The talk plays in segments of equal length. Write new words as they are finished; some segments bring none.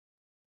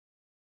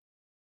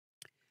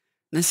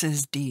This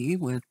is Dee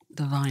with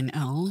Divine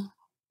L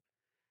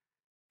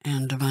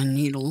and Divine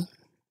Needle.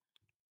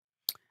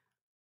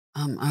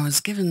 I was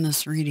given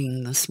this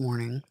reading this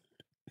morning,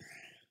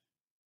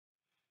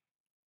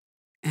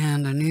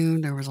 and I knew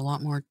there was a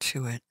lot more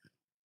to it.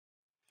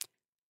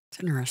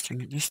 It's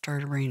interesting. It just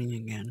started raining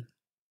again.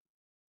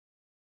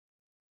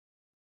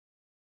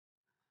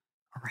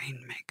 A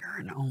rainmaker,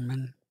 an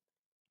omen.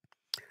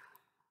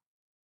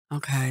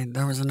 Okay,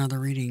 there was another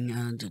reading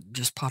that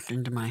just popped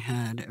into my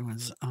head. It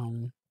was,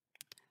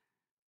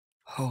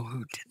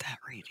 who did that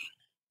reading?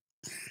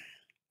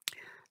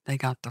 They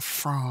got the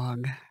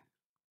frog,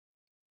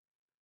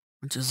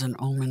 which is an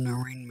omen, a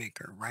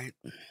rainmaker, right?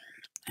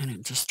 And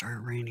it just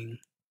started raining.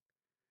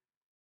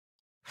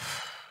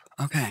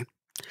 Okay.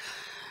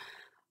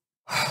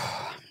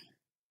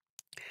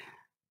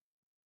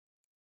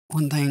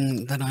 One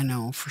thing that I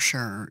know for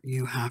sure,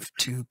 you have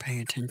to pay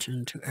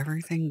attention to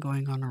everything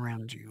going on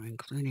around you,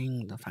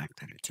 including the fact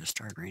that it just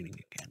started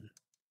raining again.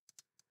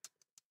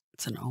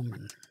 It's an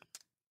omen.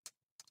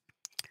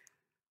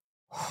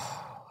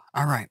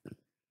 All right.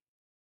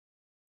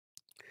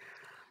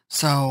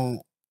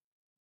 So,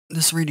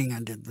 this reading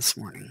I did this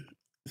morning,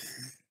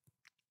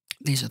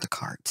 these are the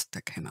cards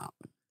that came out.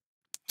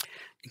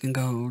 You can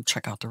go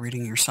check out the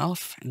reading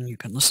yourself, and you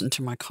can listen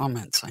to my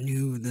comments. I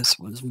knew this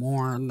was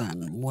more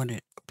than what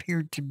it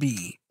appeared to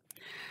be.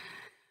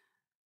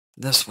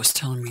 This was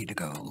telling me to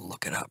go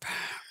look it up.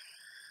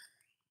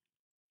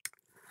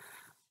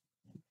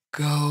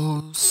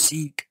 Go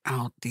seek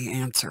out the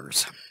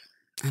answers.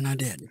 And I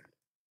did.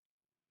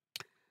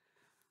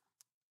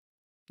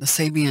 The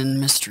Sabian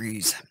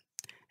Mysteries,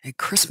 a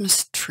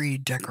Christmas tree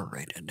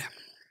decorated.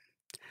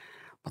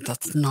 But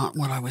that's not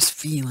what I was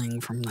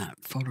feeling from that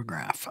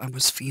photograph. I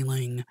was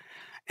feeling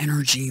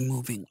energy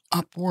moving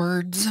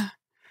upwards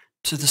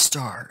to the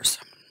stars.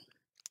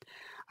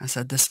 I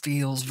said this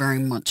feels very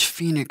much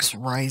Phoenix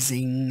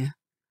Rising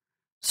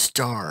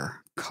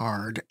star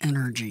card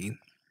energy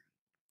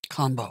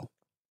combo.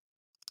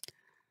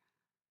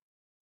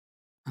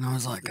 And I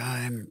was like,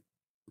 I'm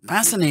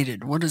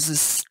fascinated. What is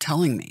this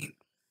telling me?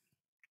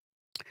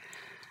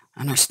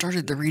 And I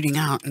started the reading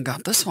out and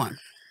got this one.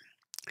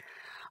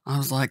 I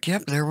was like,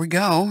 yep, there we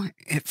go.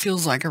 It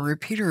feels like a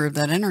repeater of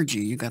that energy.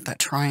 You got that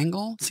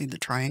triangle. See the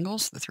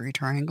triangles, the 3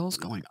 triangles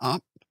going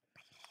up.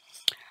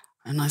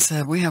 And I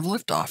said, we have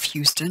liftoff,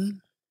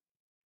 Houston.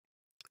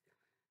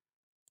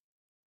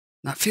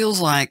 That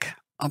feels like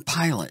a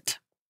pilot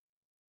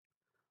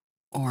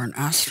or an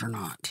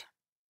astronaut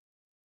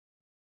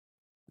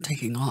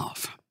taking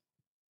off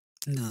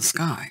into the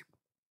sky.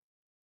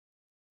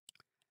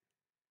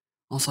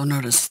 Also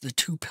notice the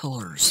 2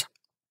 pillars.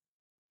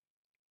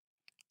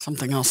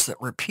 Something else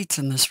that repeats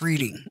in this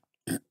reading.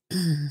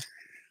 Let's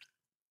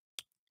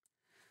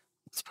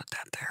put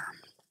that there.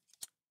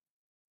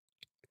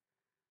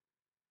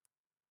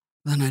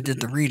 Then I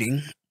did the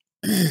reading.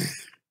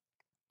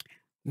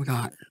 We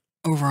got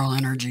overall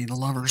energy, the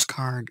Lover's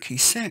card, key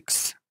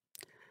 6.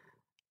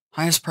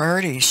 Highest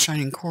priority,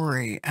 Shining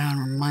Quarry,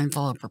 and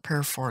Mindful of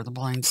Prepare for, the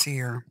Blind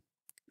Seer,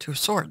 2 of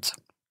Swords.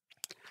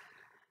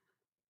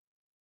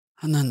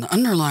 And then the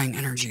underlying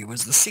energy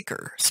was the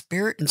Seeker,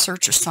 Spirit in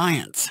Search of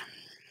Science.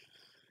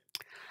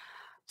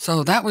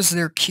 So that was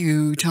their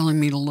cue telling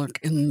me to look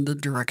in the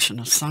direction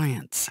of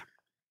science.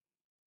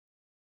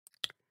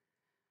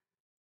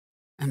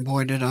 And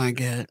boy, did I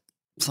get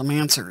some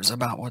answers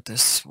about what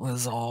this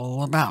was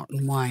all about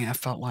and why I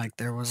felt like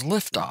there was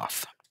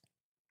liftoff.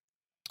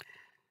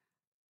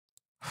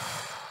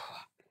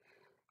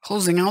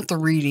 Closing out the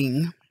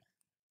reading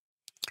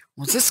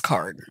was this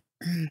card.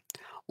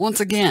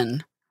 Once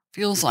again,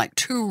 feels like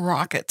 2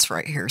 rockets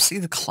right here. See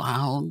the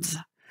clouds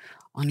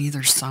on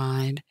either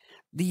side?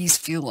 These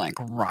feel like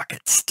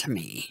rockets to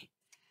me.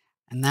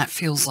 And that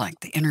feels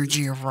like the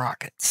energy of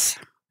rockets,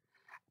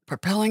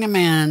 propelling a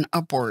man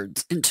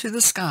upwards into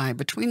the sky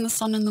between the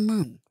sun and the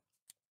moon.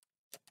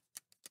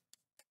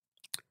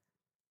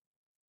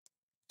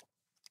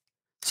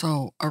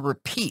 So a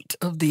repeat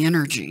of the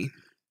energy.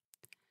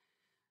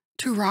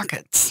 2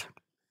 rockets.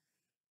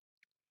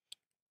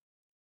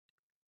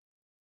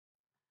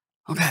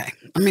 Okay,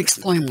 let me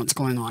explain what's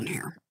going on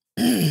here.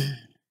 And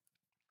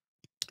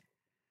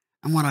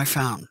what I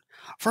found.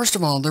 First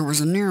of all, there was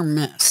a near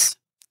miss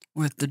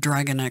with the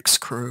Dragon X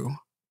crew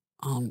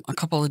a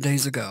couple of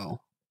days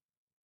ago.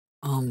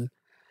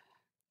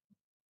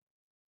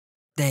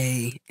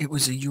 It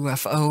was a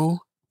UFO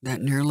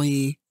that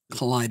nearly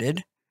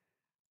collided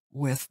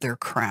with their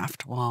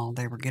craft while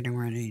they were getting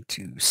ready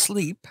to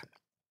sleep.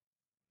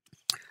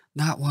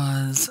 That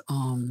was,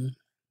 let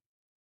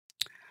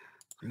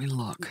me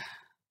look.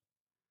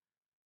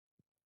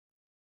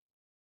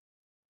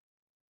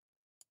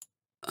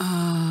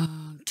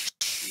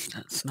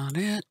 That's not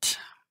it.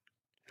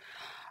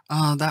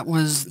 That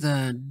was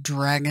the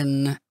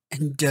Dragon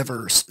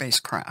Endeavor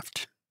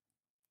spacecraft.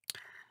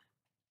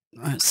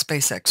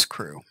 SpaceX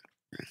crew.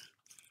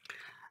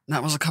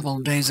 That was a couple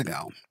of days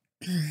ago.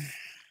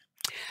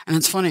 And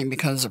it's funny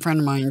because a friend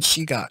of mine,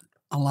 she got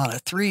a lot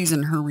of 3s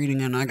in her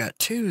reading and I got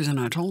 2s, and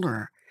I told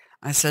her,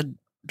 I said,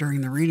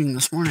 during the reading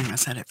this morning, I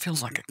said, it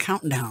feels like a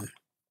countdown.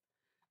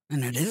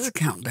 And it is a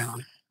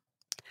countdown.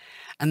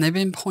 And they've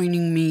been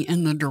pointing me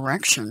in the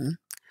direction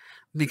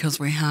because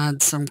we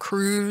had some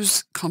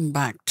crews come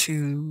back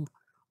to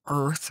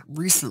Earth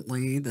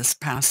recently,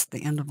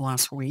 the end of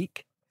last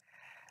week,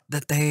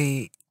 that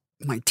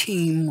my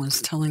team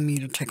was telling me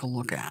to take a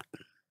look at.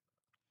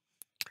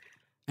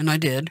 And I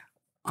did.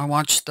 I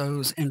watched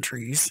those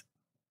entries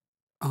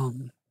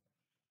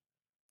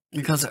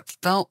because it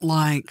felt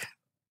like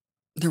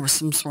there was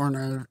some sort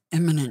of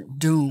imminent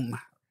doom.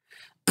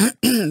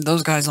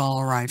 Those guys all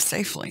arrived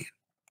safely.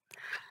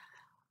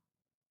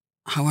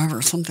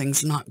 However,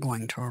 something's not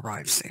going to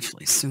arrive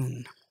safely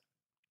soon.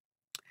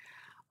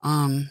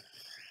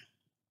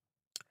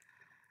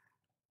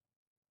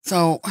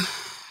 So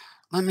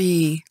let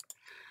me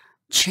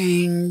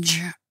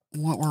change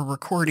what we're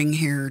recording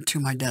here to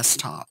my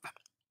desktop.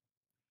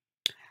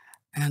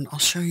 And I'll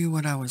show you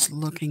what I was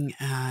looking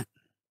at.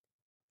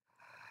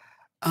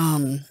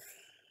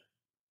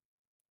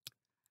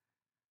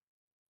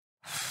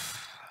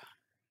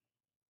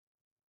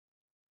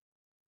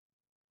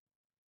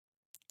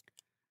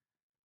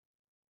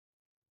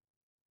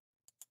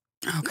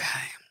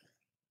 Okay.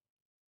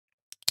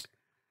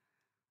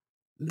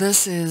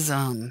 This is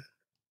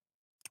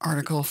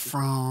article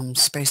from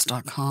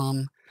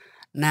space.com.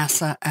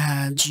 NASA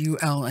adds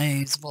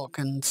ULA's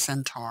Vulcan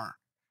Centaur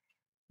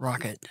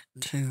rocket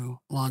to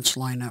launch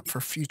lineup for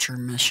future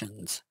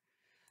missions.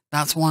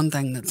 That's one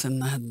thing that's in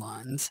the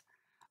headlines.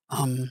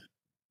 And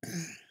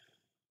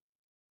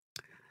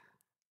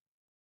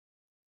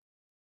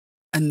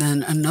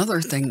then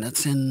another thing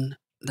that's in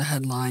the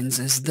headlines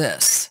is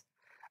this.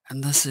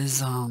 And this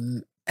is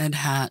Ed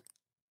Hat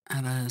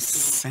out of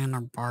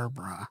Santa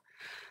Barbara.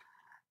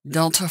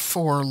 Delta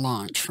IV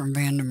launch from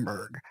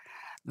Vandenberg.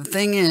 The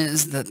thing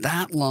is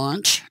that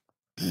launch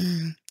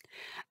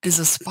is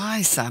a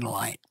spy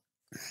satellite.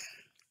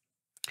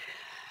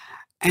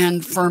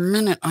 And for a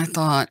minute I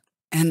thought,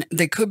 and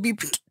they could be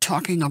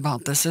talking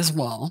about this as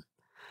well,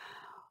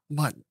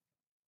 but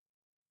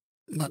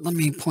let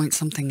me point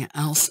something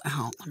else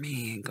out. Let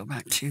me go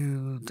back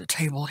to the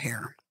table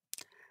here.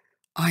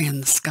 Eye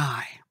in the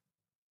sky.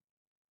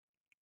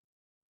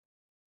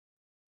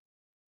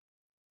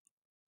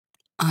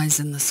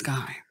 Eyes in the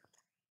sky.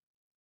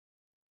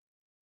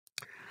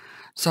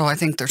 So I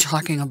think they're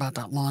talking about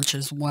that launch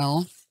as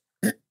well,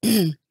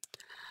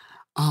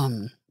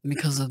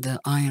 because of the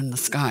eye in the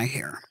sky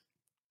here.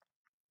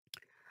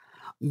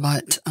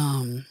 But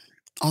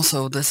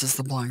also, this is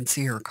the blind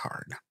seer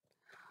card.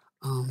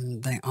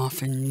 They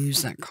often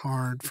use that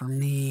card for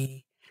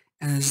me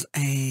as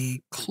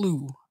a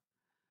clue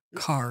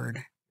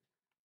card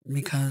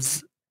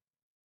because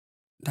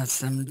that's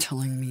them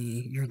telling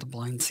me you're the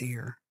blind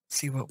seer.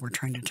 See what we're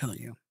trying to tell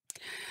you.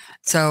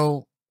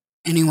 So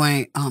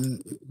anyway,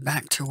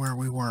 back to where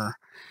we were.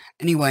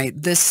 Anyway,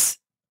 this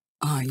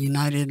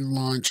United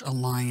Launch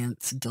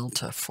Alliance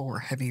Delta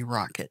IV heavy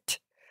rocket.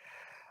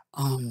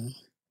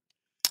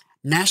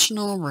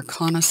 National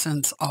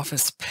Reconnaissance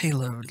Office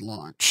payload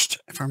launched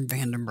from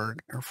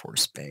Vandenberg Air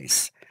Force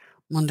Base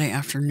Monday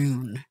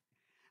afternoon.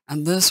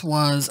 And this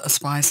was a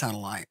spy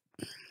satellite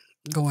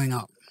going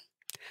up.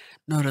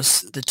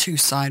 Notice the two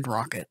side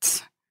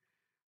rockets,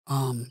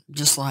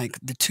 just like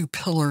the two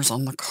pillars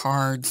on the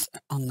cards,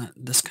 on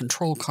this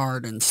control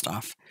card and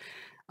stuff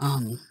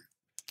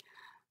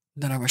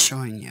that I was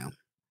showing you.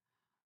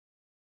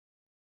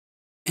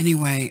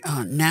 Anyway,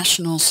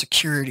 National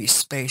Security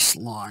Space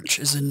Launch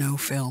is a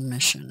no-fail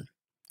mission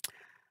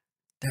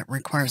that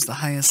requires the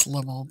highest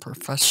level of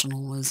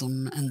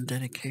professionalism and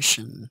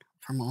dedication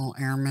from all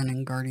airmen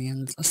and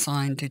guardians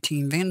assigned to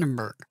Team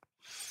Vandenberg.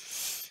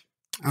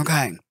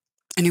 Okay,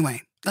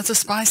 anyway, that's a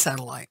spy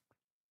satellite.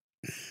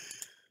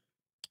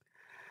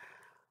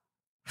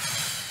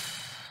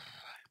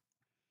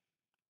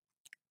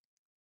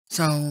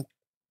 So,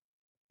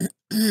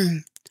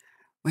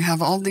 we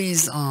have all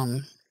these,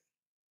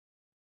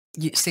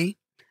 you see?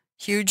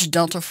 Huge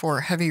Delta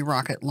IV heavy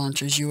rocket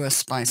launches U.S.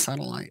 spy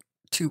satellite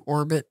to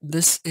orbit.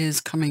 This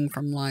is coming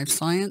from Live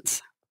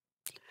Science.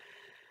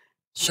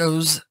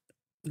 Shows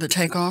the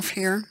takeoff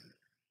here.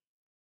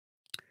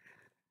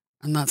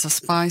 And that's a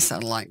spy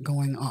satellite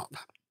going up.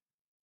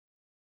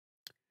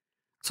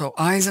 So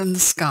eyes in the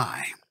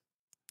sky.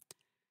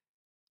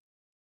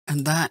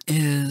 And that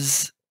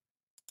is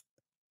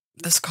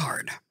this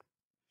card.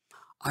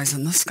 Eyes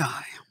in the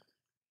sky.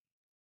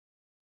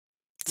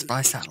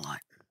 Spy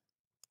satellite.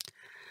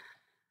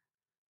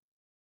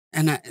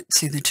 And I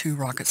see the two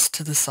rockets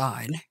to the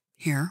side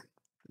here.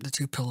 The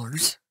two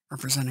pillars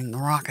representing the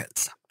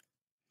rockets.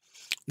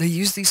 They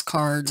use these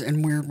cards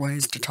in weird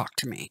ways to talk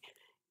to me.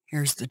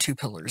 Here's the two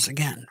pillars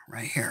again,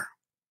 right here.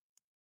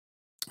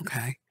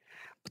 Okay.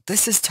 But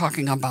this is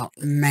talking about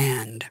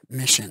manned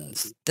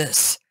missions.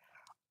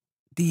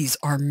 These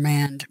are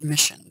manned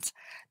missions.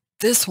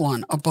 This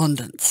one,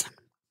 abundance.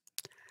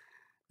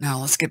 Now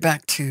let's get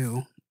back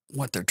to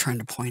what they're trying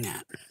to point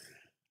at.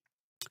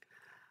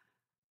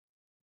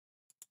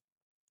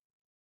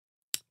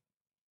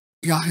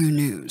 Yahoo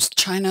News,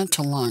 China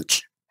to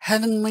launch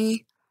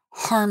heavenly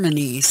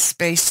Harmony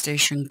Space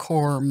Station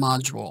Core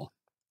Module.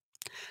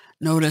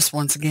 Notice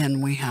once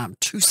again we have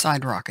 2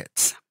 side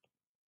rockets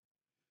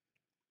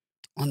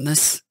on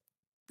this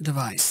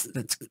device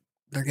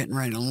they're getting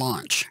ready to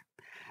launch.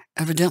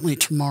 Evidently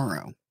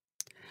tomorrow,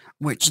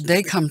 which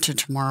they come to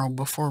tomorrow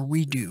before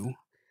we do.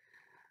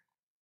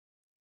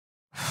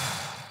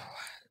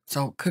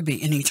 So it could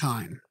be any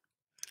time.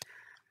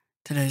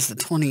 Today's the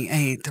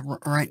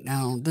 28th. Right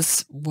now,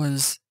 this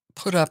was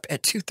put up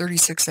at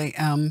 2:36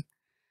 a.m.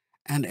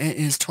 and it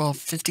is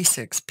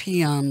 12:56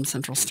 p.m.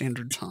 Central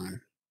Standard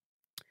Time.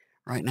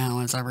 Right now,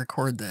 as I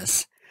record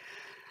this.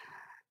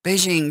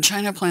 Beijing,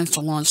 China plans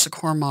to launch the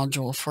core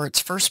module for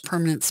its first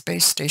permanent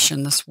space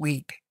station this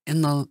week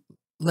in the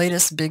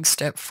latest big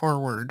step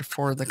forward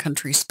for the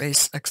country's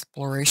space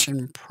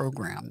exploration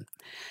program.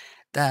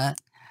 The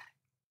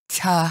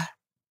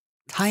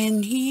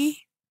Tianhe,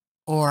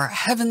 or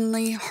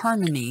Heavenly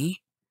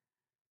Harmony,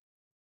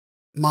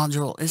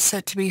 module is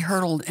set to be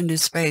hurtled into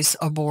space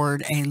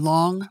aboard a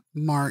Long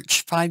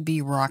March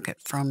 5B rocket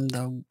from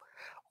the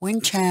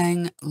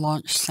Wenchang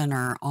Launch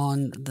Center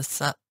on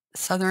the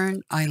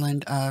southern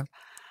island of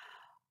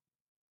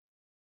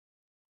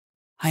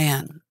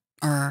Hainan.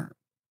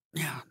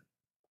 Yeah,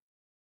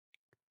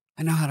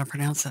 I know how to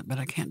pronounce it, but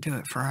I can't do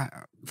it for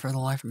the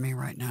life of me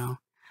right now.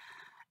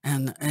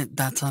 And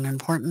that's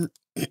unimportant.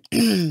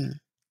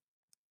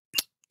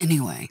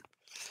 Anyway,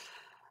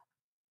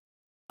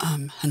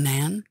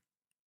 Hainan?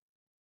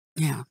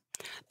 Yeah.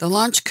 The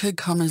launch could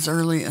come as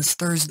early as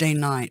Thursday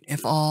night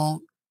if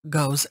all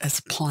goes as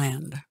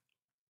planned.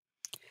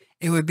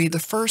 It would be the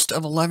first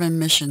of 11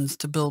 missions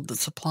to build and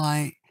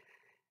supply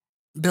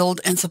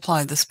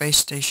the space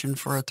station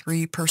for a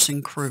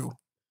 3-person crew.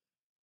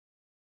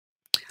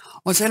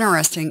 What's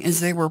interesting is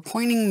they were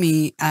pointing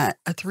me at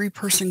a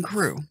 3-person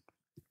crew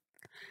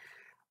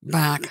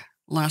back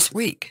last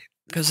week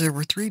because there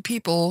were 3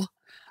 people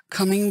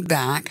coming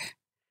back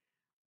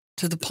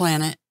to the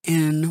planet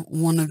in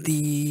one of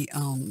the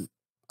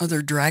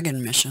other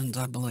Dragon missions,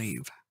 I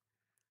believe,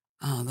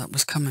 that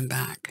was coming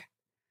back.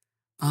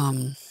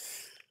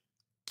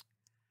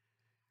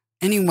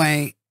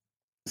 Anyway,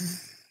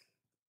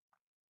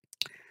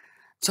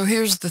 so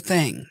here's the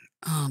thing.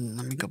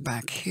 Let me go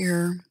back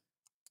here,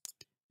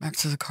 back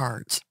to the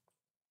cards.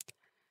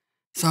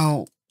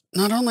 So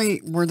not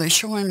only were they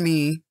showing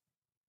me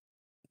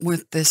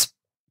with this,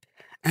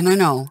 and I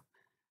know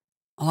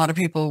a lot of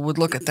people would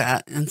look at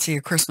that and see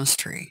a Christmas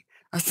tree.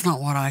 That's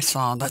not what I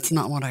saw. That's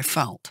not what I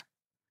felt.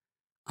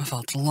 I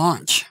felt the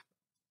launch.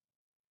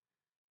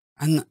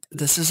 And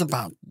this is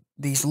about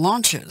these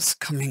launches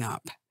coming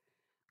up,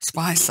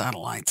 spy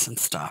satellites and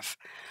stuff.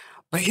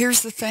 But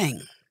here's the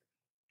thing.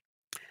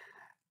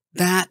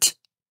 That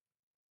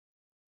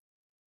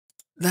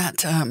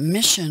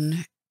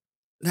mission,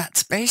 that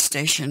space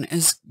station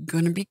is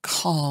going to be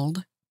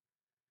called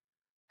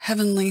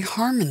Heavenly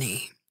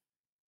Harmony.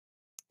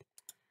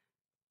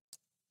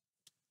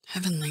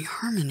 Heavenly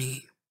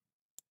Harmony.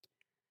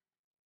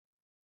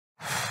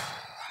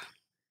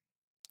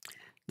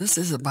 This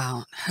is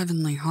about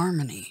Heavenly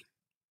Harmony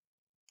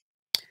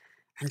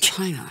and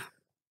China.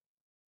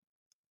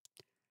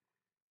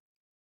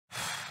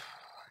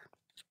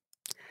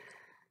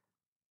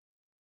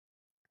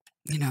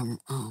 You know,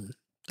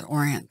 the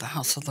Orient, the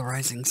house of the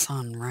rising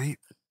sun, right?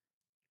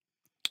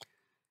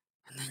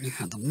 And then you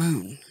have the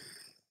moon.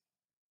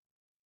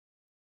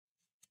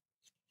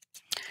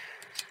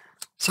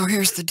 So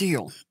here's the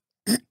deal.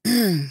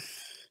 The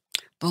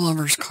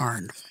Lover's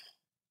card.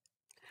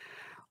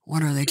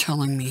 What are they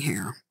telling me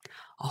here?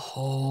 A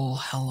whole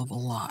hell of a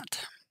lot.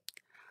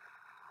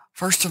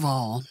 First of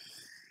all,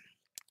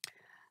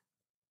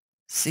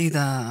 see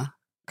the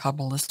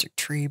Kabbalistic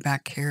tree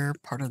back here,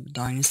 part of the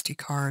Dynasty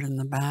card in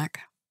the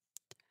back?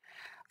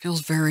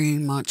 Feels very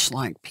much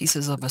like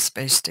pieces of a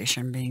space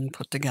station being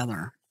put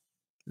together,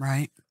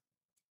 right?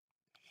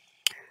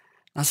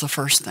 That's the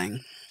first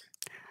thing.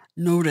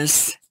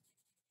 Notice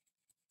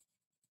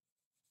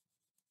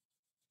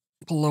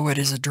below it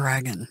is a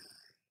dragon.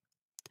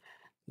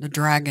 The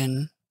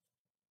dragon,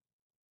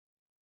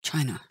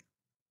 China.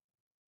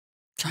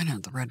 China,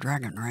 the red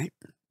dragon, right?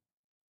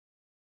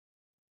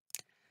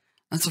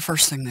 That's the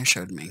first thing they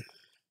showed me.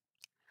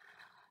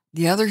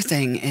 The other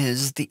thing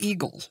is the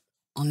eagle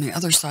on the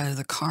other side of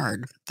the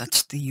card.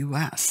 That's the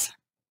U.S.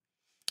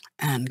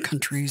 and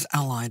countries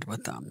allied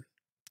with them.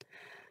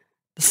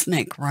 The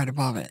snake right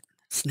above it,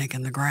 snake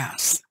in the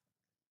grass.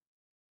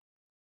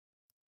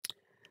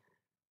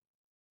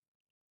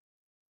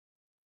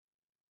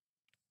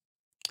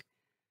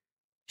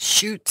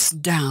 Shoots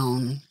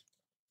down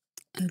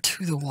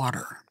into the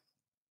water.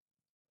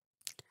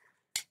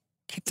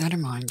 Keep that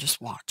in mind,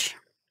 just watch.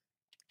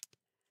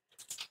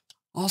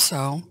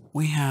 Also,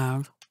 we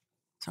have,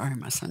 sorry,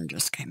 my son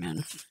just came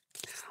in.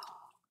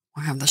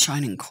 We have the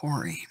shining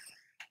quarry.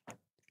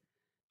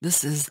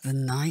 This is the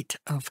night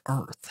of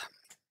Earth.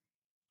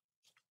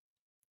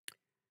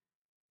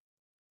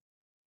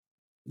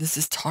 This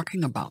is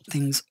talking about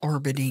things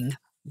orbiting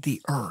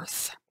the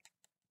Earth.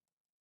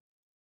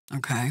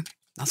 Okay,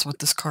 That's what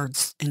this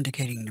card's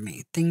indicating to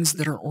me. Things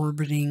that are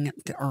orbiting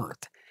the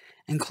Earth,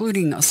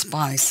 including a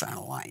spy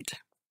satellite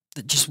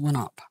that just went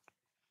up.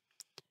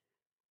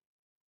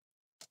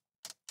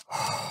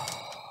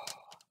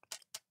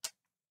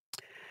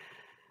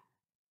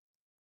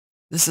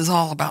 This is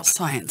all about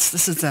science.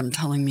 This is them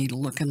telling me to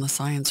look in the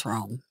science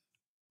realm,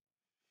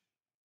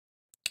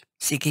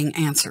 seeking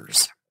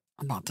answers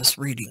about this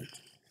reading.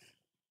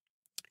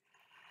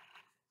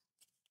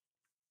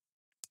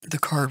 The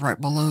card right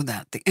below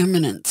that, the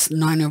Eminence,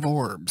 9 of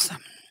Orbs.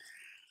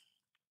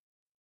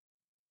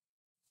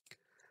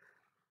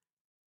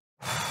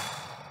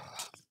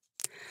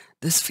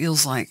 This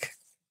feels like,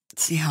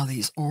 see how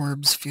these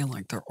orbs feel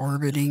like they're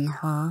orbiting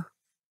her?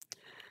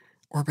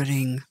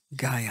 Orbiting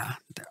Gaia,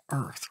 the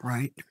Earth,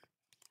 right?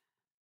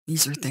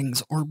 These are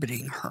things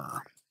orbiting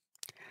her.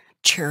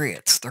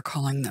 Chariots, they're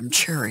calling them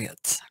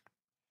chariots.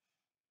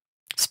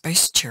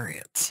 Space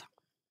chariots.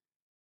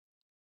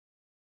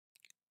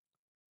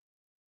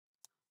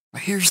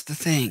 But here's the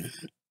thing.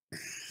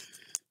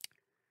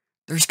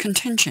 There's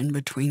contention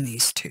between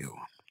these two.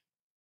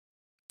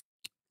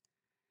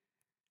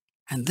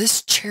 And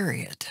this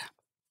chariot,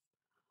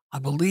 I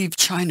believe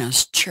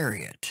China's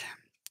chariot,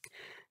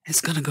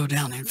 is going to go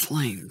down in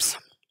flames.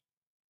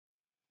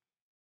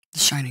 The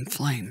shining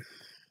flame.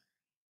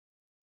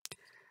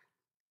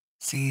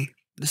 See,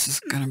 this is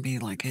going to be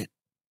like it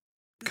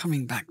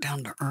coming back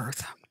down to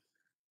earth.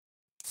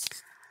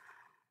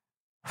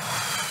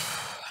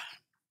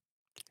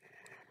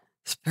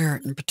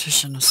 Spirit and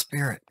petition of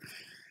spirit.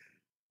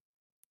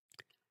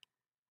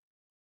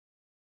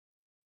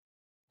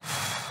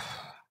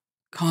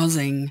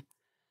 Causing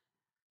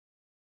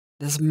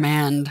this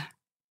manned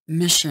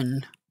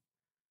mission,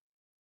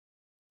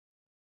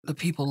 the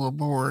people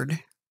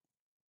aboard,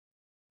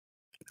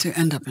 to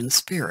end up in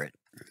spirit,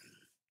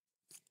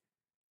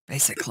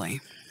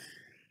 basically.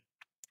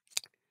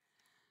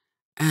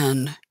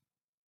 And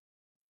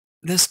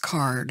this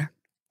card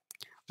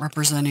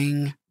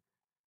representing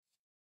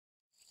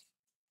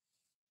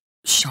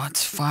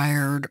shots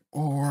fired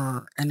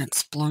or an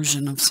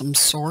explosion of some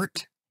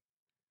sort,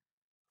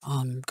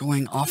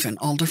 going off in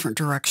all different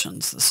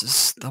directions. This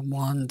is the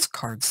Wands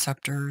card,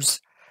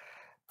 scepters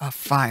of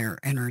fire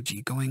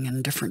energy going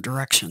in different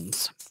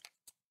directions.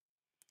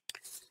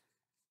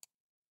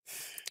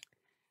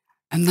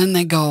 And then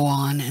they go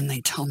on and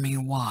they tell me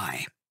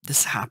why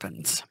this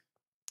happens.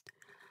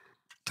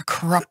 The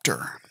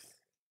Corruptor.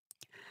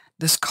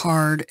 This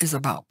card is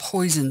about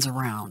poisons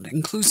around,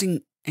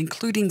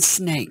 including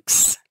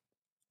snakes.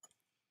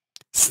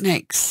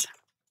 Snakes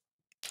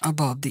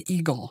above the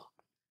eagle.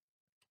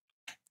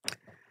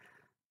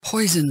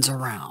 Poisons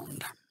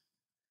around.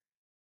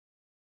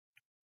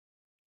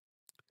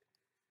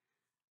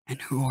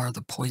 And who are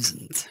the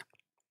poisons?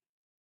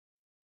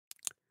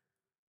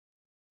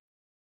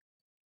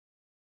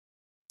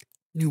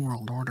 New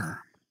World Order.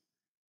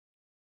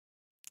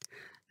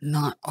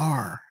 Not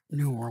our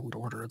New World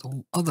Order,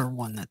 the other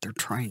one that they're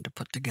trying to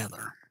put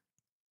together.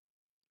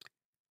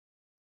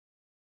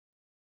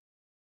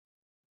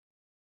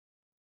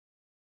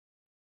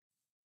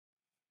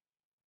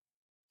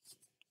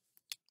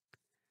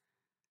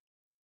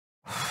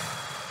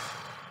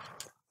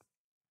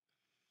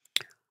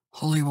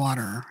 Holy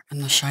water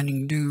and the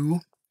shining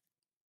dew.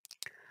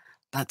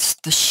 That's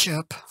the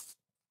ship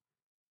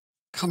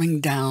coming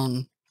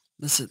down.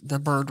 The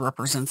bird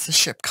represents the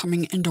ship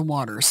coming into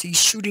water. See,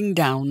 shooting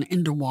down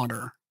into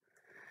water.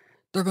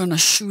 They're going to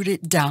shoot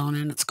it down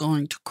and it's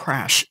going to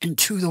crash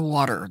into the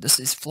water. This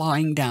is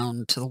flying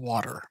down to the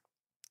water.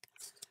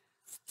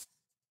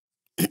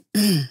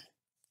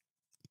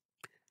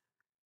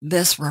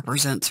 This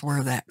represents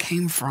where that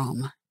came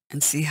from.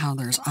 And see how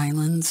there's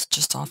islands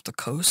just off the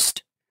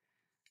coast?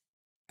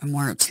 And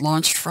where it's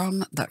launched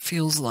from, that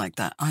feels like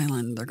that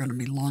island they're going to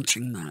be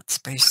launching that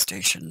space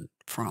station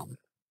from.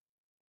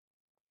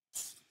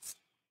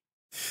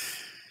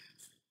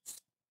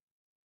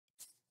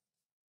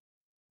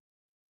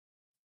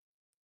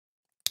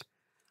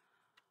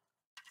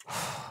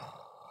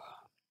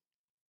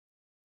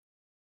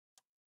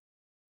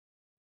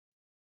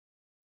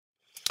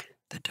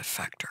 The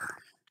defector.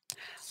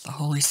 The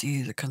Holy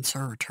See, the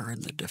Conservator,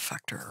 and the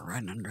Defector are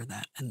right under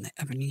that. And the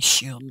Ebony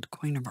Shield,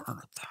 Queen of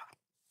Earth.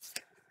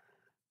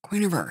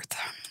 Queen of Earth.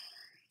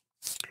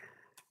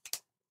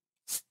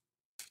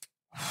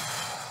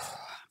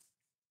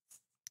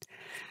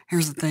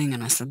 Here's the thing,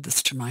 and I said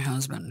this to my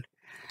husband.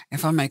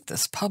 If I make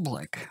this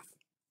public,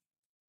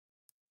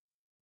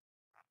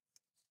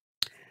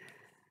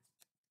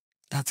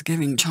 that's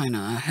giving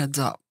China a heads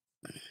up.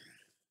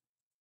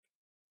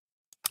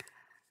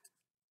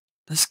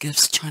 This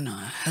gives China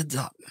a heads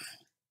up.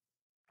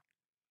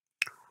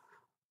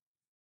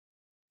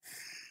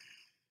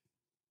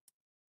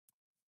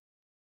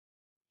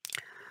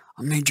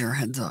 A major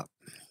heads up.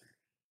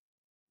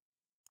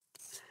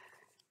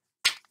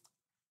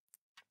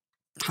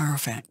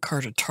 Hierophant,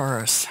 card of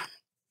Taurus.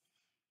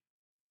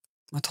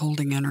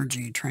 Withholding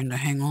energy, trying to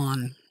hang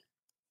on.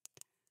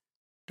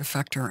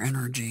 Defector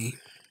energy.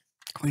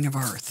 Queen of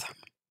Earth.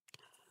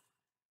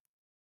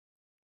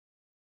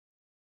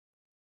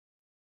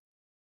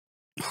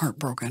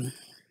 heartbroken.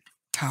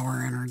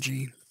 Tower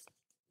energy.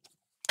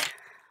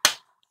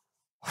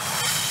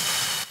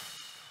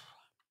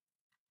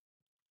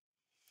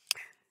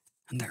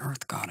 And the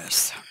Earth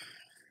Goddess.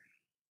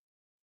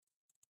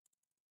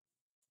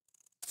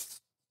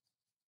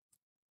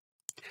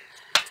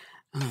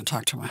 I'm going to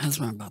talk to my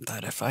husband about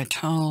that. If I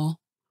tell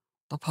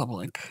the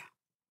public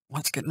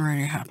what's getting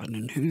ready to happen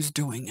and who's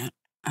doing it,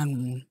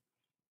 and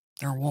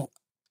there won't,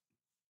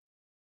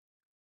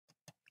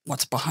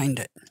 what's behind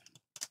it,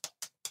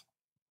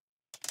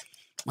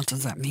 what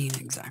does that mean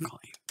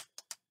exactly?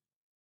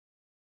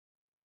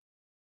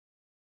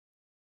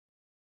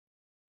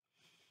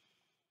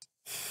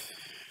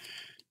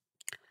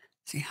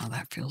 See how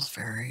that feels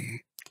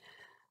very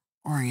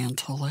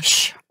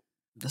Orientalish?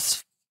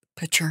 This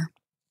picture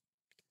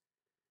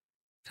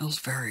feels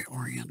very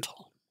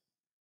Oriental.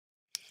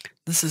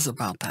 This is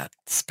about that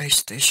space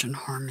station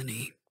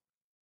harmony.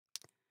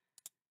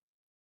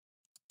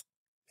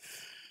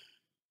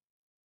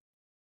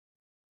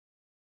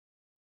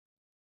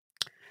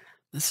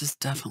 This is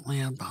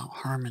definitely about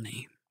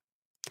harmony.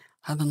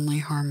 Heavenly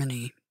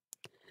harmony.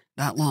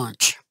 That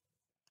launch.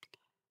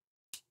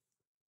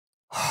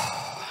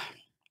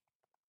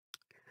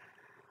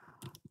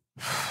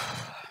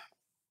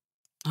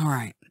 All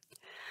right.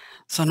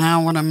 So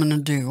now what I'm going to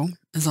do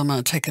is I'm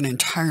going to take an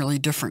entirely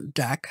different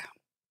deck.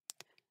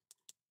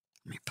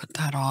 Let me put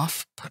that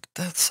off. Put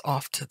this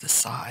off to the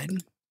side.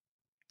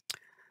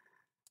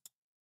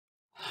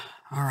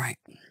 All right.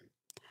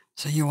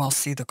 So you all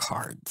see the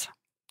cards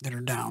that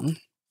are down.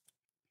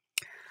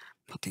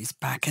 Put these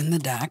back in the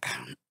deck.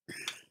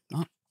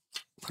 Oh,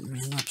 put them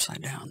in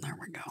upside down. There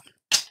we go.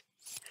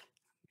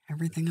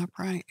 Everything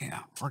upright?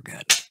 Yeah, we're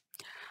good.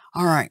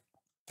 All right.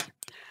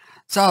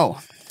 So,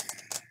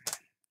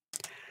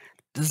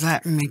 does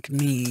that make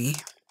me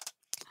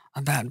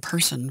a bad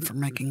person for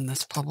making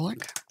this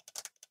public?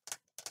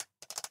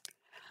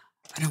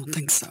 I don't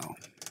think so.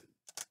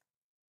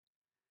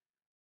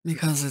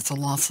 Because it's a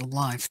loss of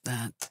life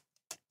that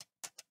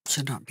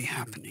should not be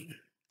happening.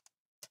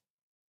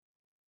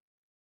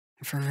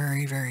 For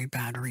very, very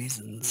bad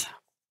reasons.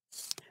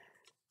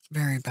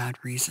 Very bad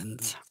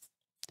reasons.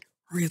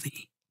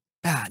 Really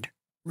bad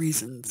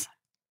reasons.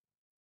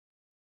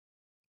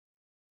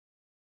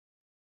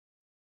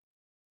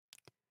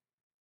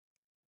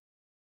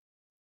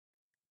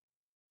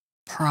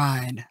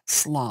 Pride,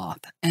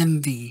 sloth,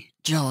 envy,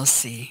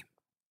 jealousy,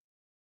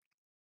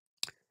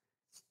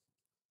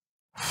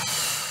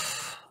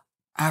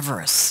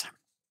 avarice.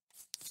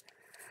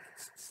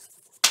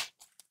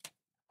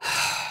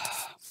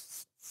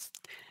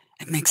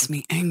 It makes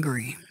me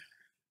angry.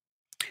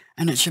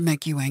 And it should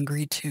make you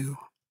angry too.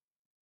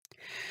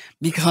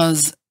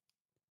 Because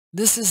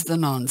this is the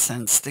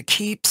nonsense that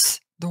keeps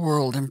the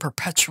world in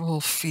perpetual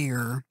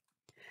fear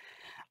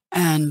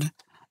and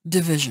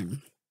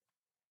division.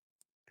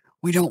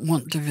 We don't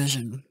want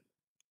division.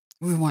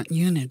 We want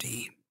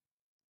unity.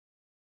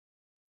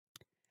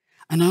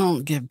 And I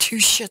don't give two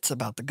shits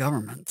about the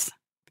governments.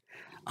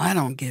 I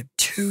don't give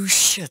two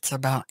shits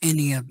about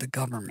any of the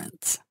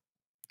governments.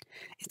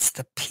 It's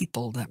the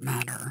people that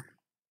matter.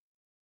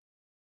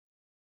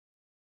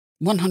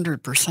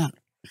 100%. I'm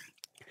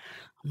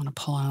going to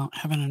pull out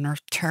Heaven and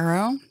Earth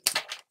Tarot.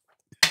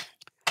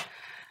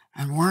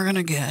 And we're going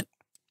to get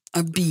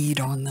a bead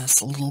on this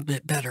a little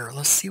bit better.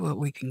 Let's see what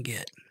we can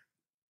get.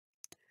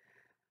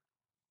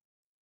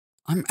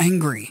 I'm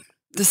angry.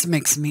 This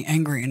makes me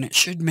angry, and it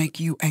should make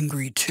you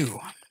angry too.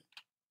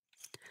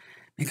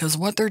 Because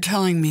what they're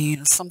telling me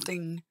is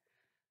something,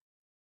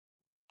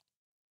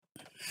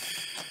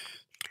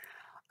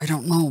 I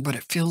don't know, but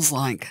it feels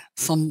like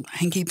some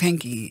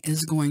hanky-panky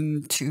is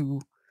going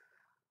to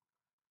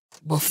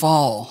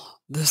befall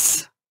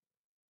this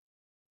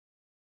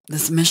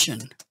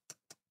mission,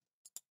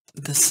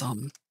 this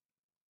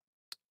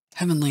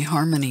heavenly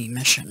harmony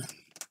mission.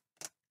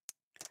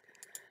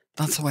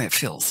 That's the way it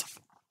feels.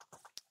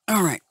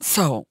 All right,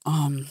 so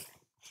we're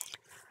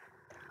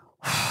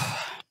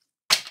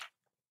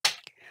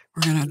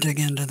going to dig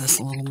into this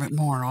a little bit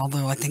more,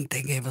 although I think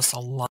they gave us a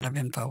lot of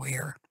info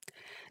here.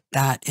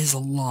 That is a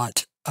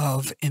lot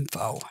of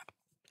info.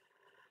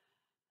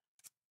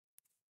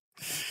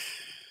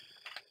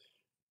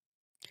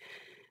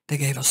 They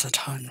gave us a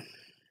ton.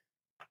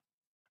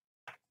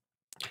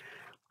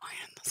 Eye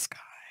in the sky.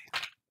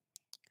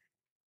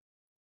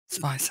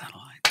 Spy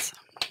satellites.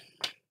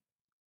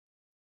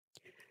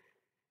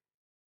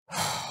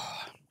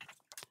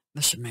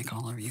 This should make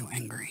all of you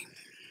angry.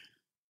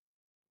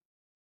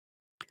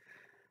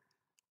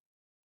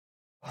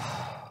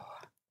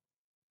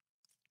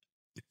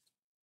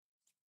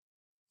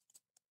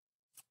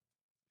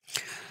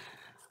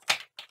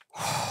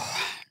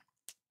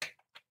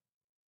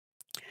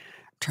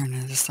 Trying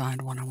to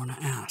decide what I want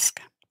to ask.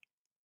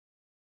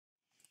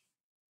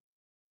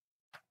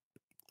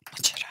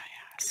 What should I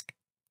ask?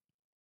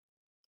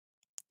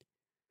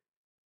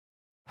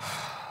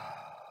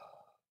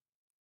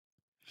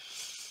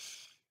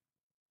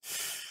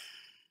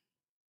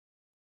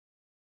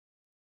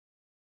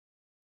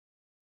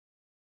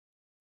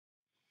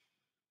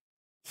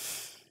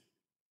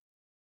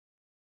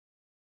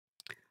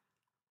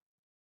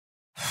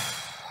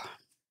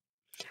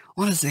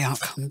 What is the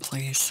outcome,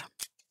 please?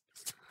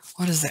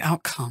 What is the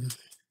outcome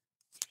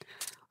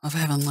of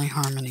heavenly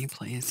harmony,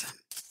 please?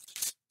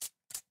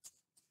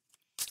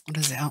 What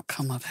is the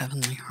outcome of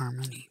heavenly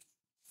harmony?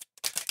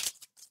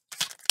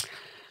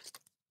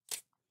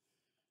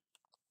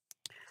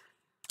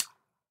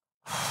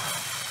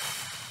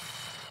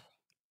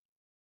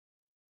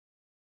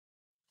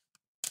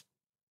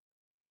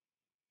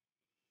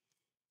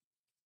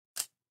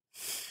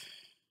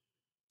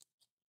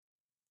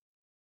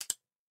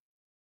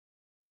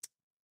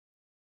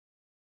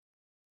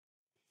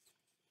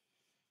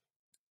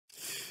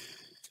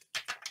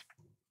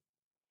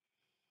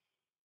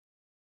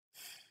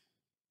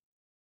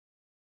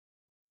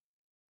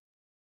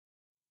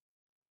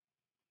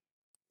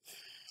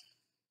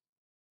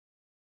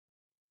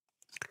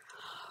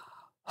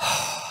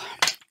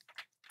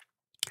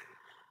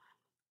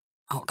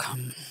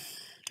 Outcome.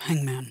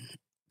 Hangman.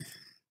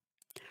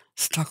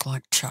 Stuck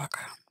like Chuck.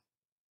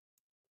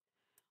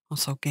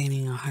 Also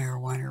gaining a higher,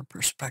 wider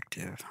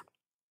perspective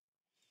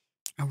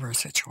over a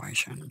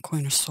situation.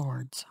 Queen of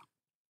Swords.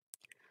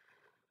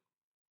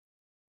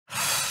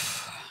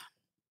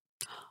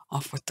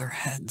 Off with their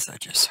heads, I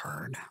just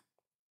heard.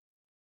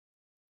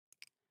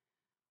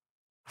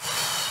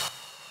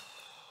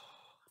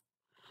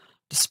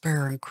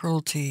 Despair and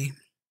cruelty.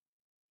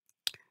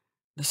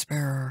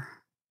 Despair.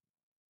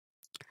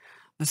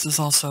 This is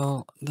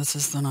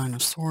the Nine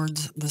of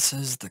Swords. This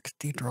is the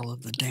Cathedral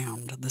of the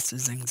Damned. This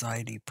is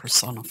anxiety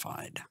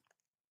personified.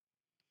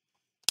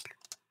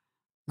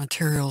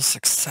 Material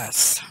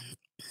success.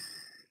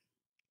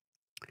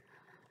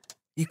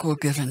 Equal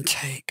give and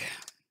take.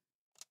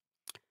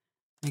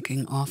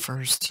 Making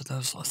offers to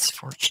those less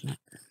fortunate.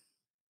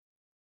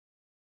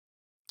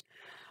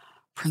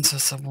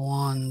 Princess of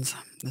Wands.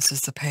 This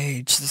is the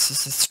page. This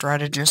is the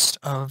strategist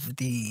of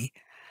the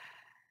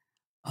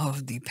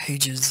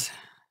pages.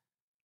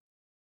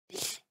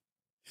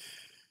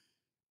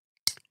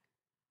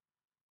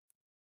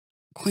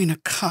 Queen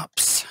of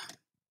Cups.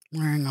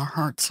 Wearing our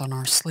hearts on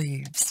our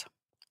sleeves.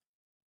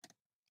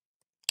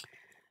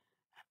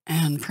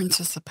 And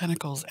Princess of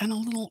Pentacles. And a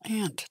little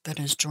ant that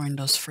has joined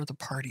us for the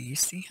party. You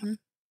see him?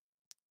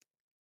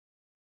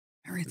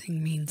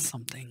 Everything means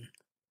something.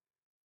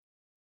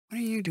 What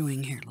are you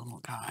doing here, little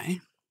guy?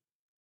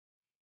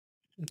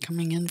 You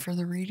coming in for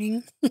the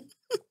reading?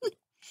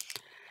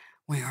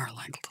 We are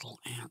like little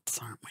ants,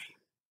 aren't we?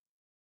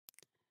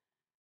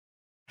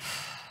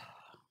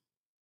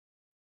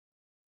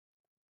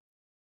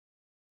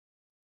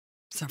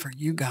 Except for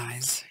you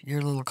guys,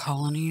 your little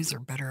colonies are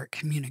better at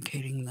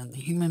communicating than the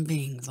human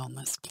beings on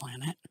this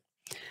planet.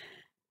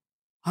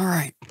 All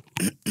right.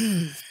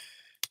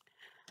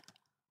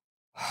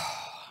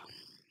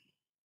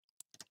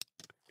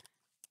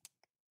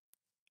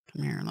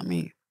 Come here,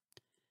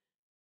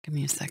 give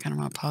me a second. I'm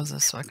going to pause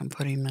this so I can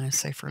put him in a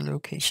safer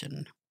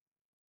location.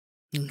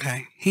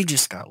 Okay, he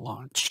just got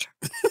launched.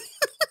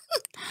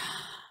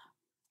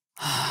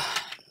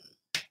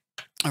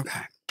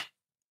 Okay.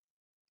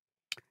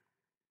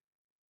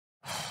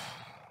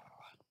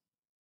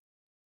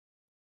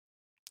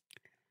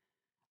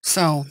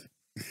 So,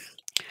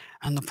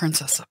 and the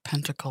Princess of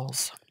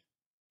Pentacles.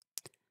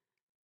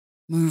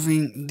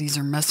 Moving, these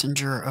are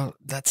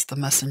that's the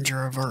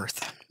Messenger of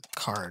Earth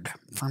card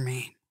for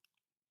me.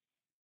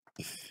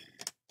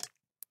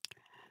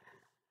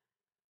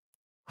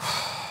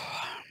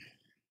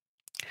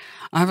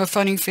 I have a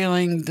funny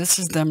feeling this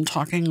is them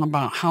talking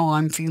about how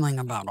I'm feeling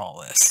about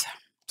all this.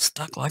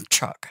 Stuck like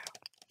Chuck.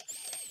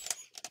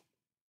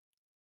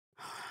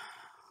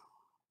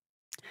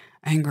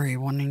 Angry,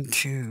 wanting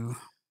to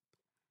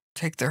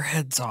take their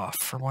heads off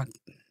for what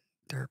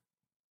they're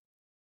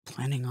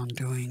planning on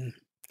doing.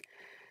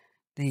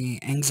 The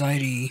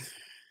anxiety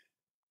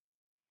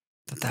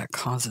that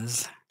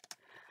causes.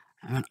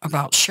 And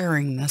about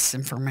sharing this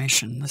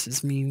information. This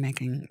is me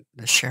making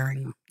the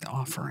sharing, the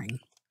offering.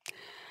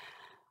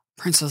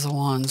 Princess of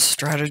Wands,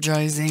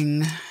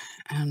 strategizing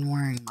and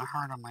wearing my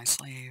heart on my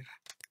sleeve.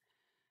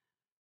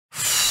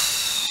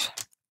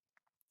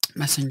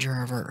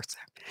 Messenger of Earth.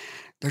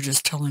 They're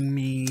just telling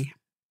me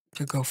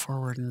to go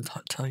forward and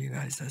tell you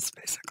guys this,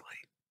 basically.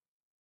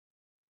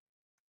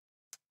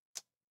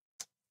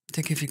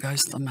 To give you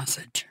guys the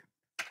message.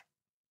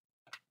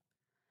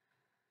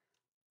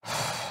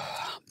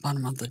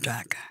 Bottom of the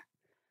deck.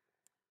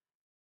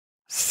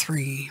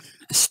 3,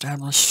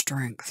 establish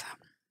strength.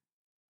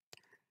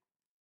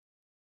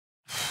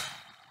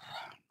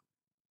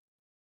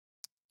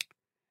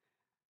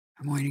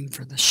 I'm waiting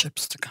for the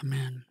ships to come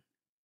in.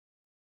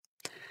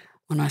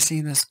 When I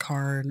see this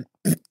card,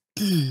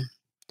 it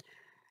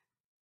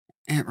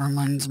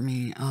reminds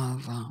me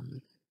of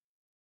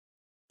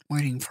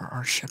waiting for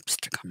our ships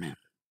to come in.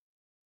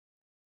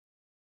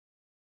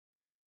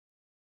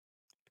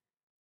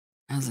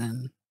 As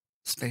in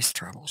space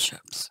travel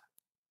ships.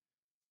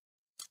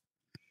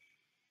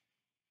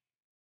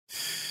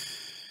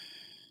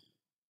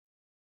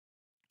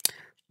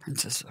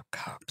 Princess of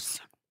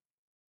Cups.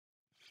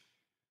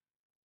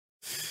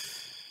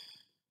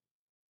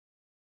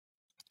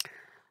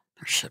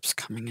 Their ships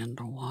coming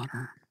into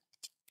water.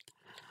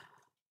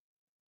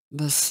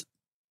 This,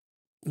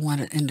 what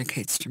it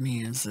indicates to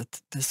me is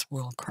that this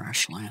will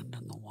crash land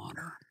in the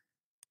water.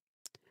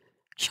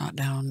 Shot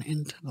down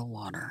into the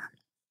water.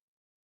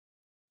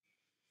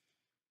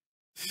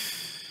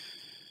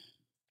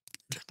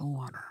 Into the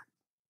water.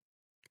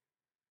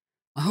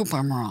 I hope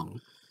I'm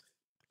wrong.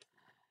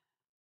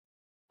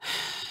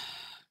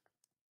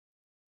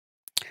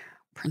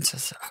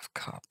 Princess of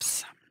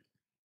Cups.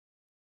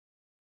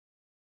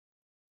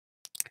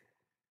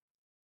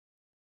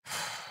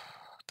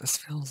 This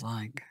feels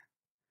like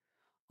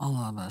all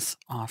of us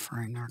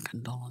offering our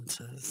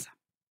condolences.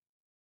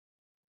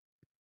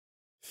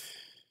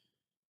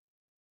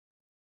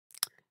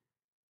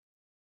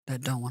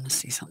 That don't want to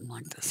see something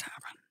like this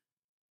happen.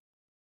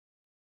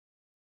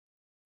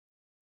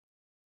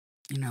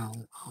 You know,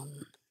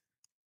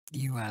 the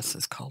U.S.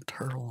 is called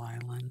Turtle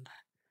Island.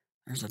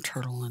 There's a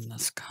turtle in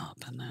this cup,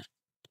 and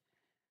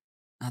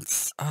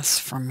that's us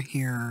from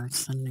here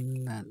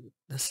sending that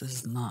this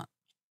isn't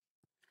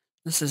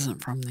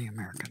from the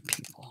American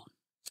people.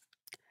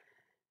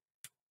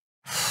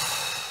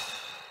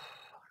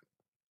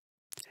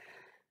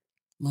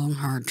 Long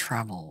hard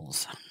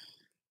travels.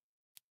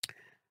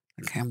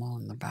 The camel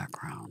in the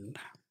background.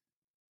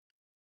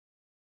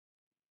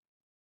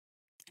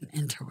 And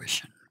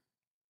intuition.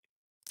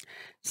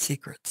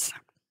 Secrets.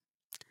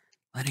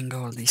 Letting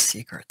go of these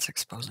secrets,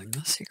 exposing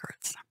the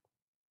secrets.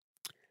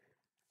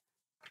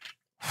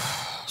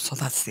 So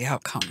that's the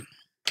outcome.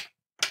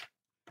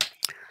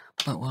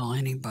 But will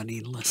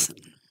anybody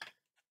listen?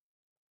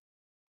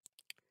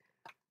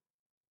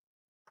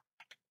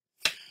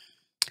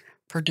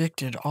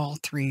 Predicted all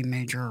 3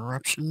 major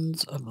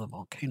eruptions of the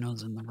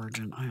volcanoes in the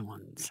Virgin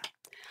Islands.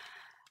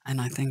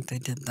 And I think they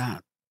did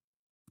that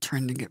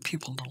trying to get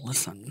people to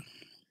listen.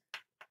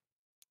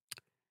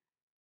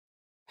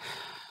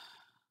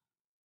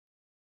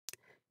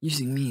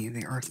 Using me,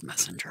 the Earth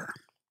Messenger.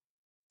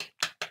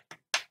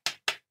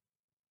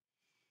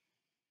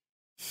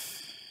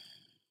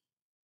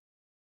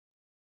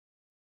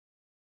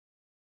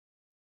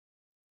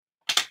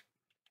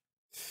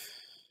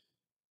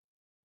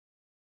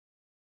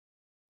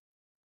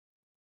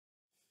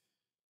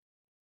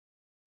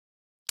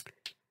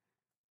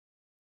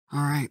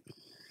 All right.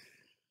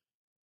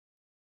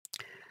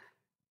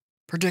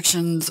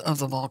 Predictions of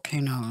the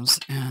volcanoes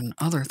and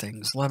other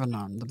things.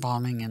 Lebanon, the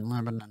bombing in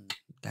Lebanon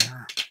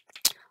there.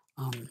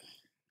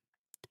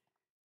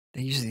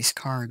 They use these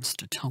cards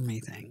to tell me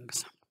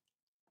things.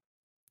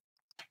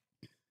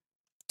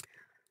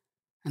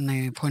 And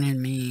they pointed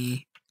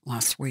me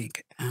last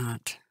week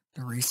at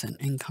the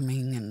recent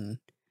incoming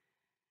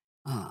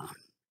and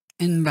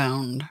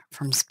inbound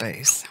from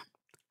space.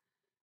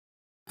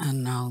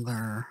 And now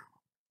they're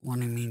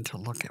wanting me to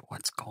look at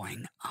what's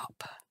going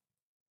up.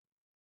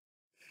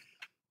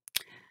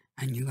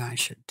 And you guys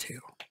should too.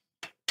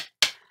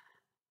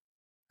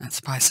 That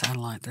spy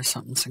satellite, there's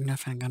something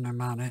significant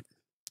about it,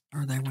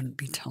 or they wouldn't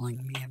be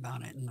telling me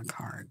about it in the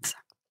cards.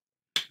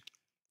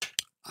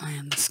 Eye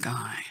in the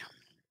sky.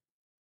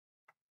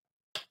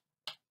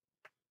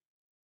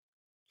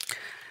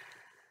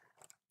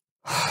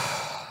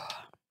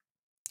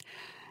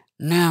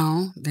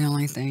 Now, the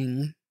only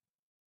thing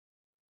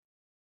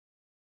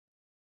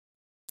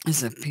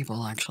is if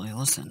people actually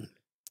listen.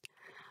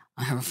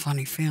 I have a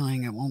funny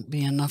feeling it won't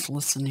be enough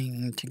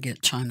listening to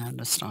get China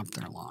to stop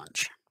their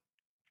launch.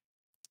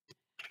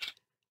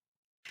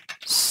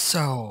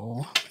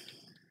 So,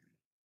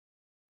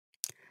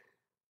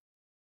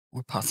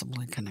 we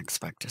possibly can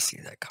expect to see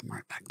that come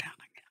right back down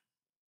again.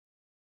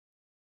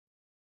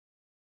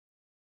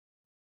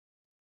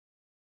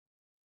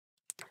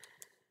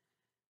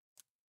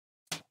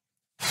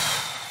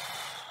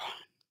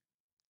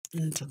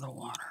 Into the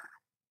water.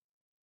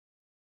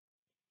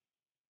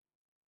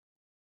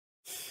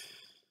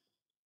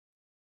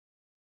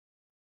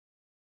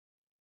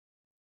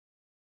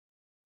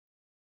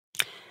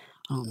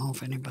 I don't know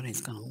if anybody's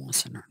going to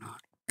listen or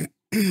not.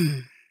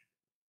 I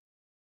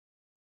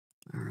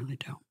really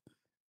don't.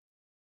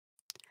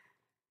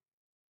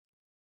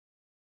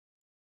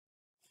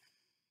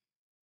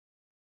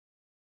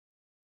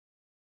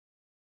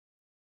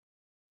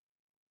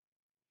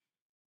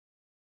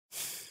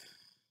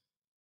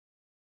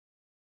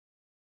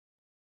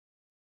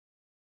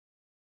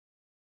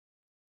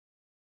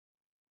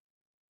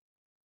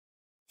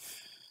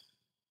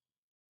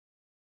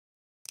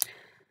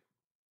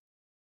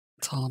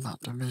 It's all about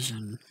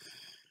division.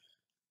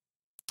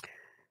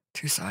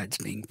 2 sides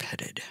being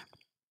pitted.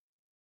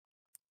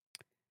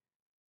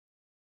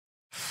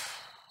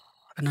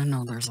 And I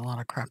know there's a lot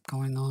of crap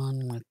going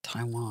on with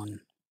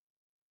Taiwan.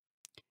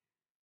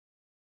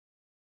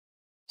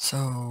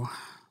 So,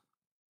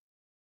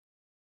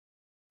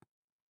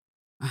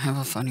 I have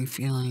a funny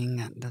feeling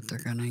that they're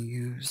going to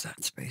use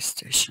that space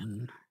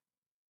station,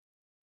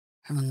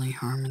 Heavenly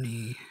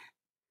Harmony,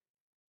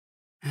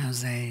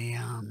 as a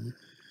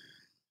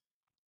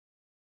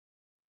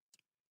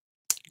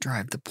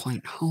drive the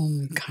point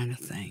home kind of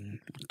thing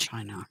with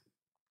China.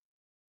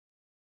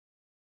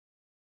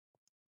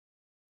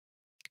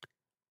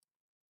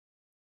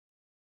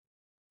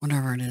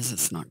 Whatever it is,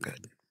 it's not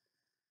good.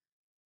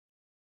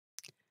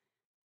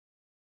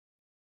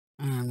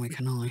 And we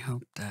can only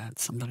hope that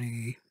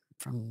somebody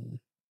from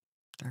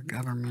their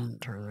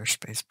government or their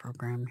space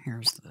program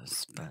hears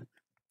this, but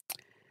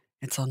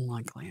it's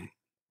unlikely.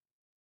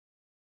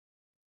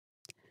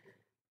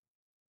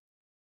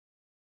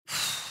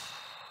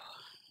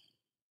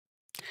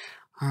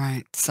 All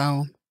right,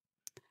 so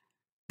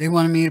they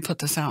wanted me to put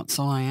this out,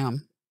 so I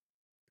am.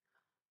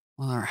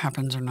 Whether it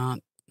happens or not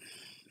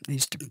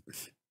needs to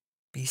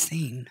be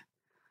seen.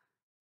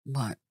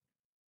 But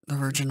the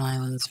Virgin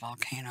Islands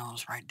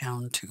volcanoes, right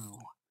down to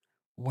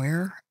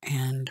where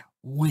and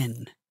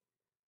when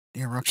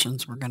the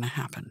eruptions were going to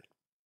happen,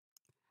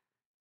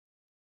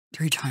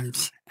 3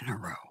 times in a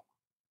row.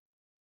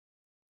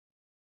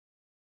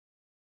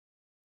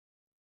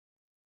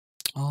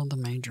 All the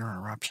major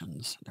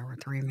eruptions. There were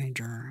 3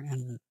 major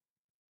in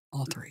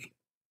all 3.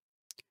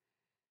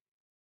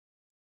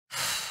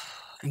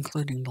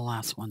 Including the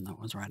last one that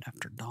was right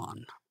after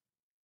dawn.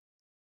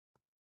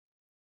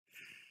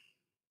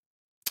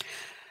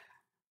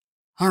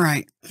 All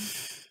right,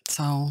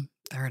 so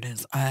there it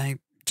is. I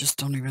just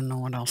don't even know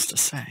what else to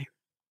say.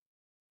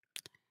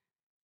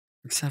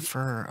 Except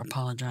for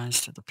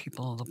apologize to the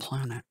people of the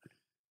planet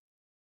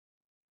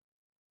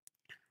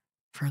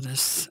for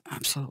this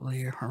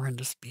absolutely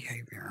horrendous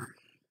behavior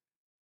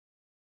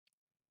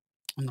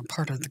on the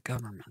part of the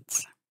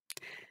governments.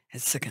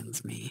 It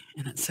sickens me,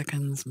 and it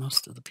sickens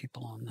most of the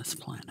people on this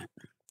planet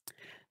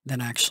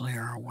that actually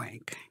are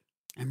awake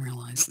and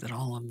realize that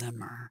all of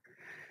them are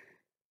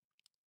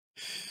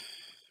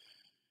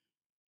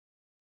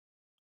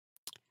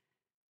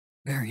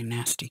very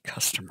nasty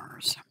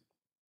customers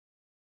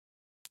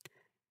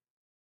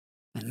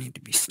that need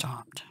to be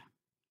stopped.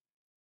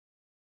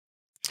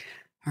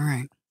 All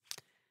right,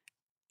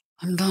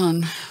 I'm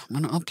done.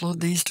 I'm going to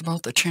upload these to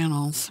both the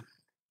channels.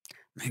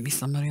 Maybe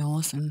somebody will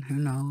listen. Who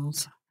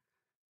knows?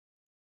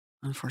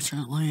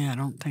 Unfortunately, I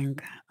don't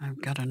think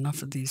I've got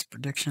enough of these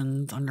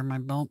predictions under my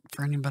belt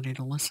for anybody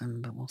to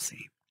listen, but we'll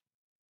see.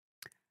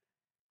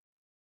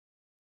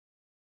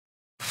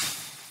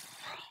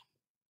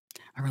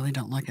 I really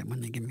don't like it when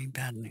they give me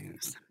bad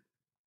news.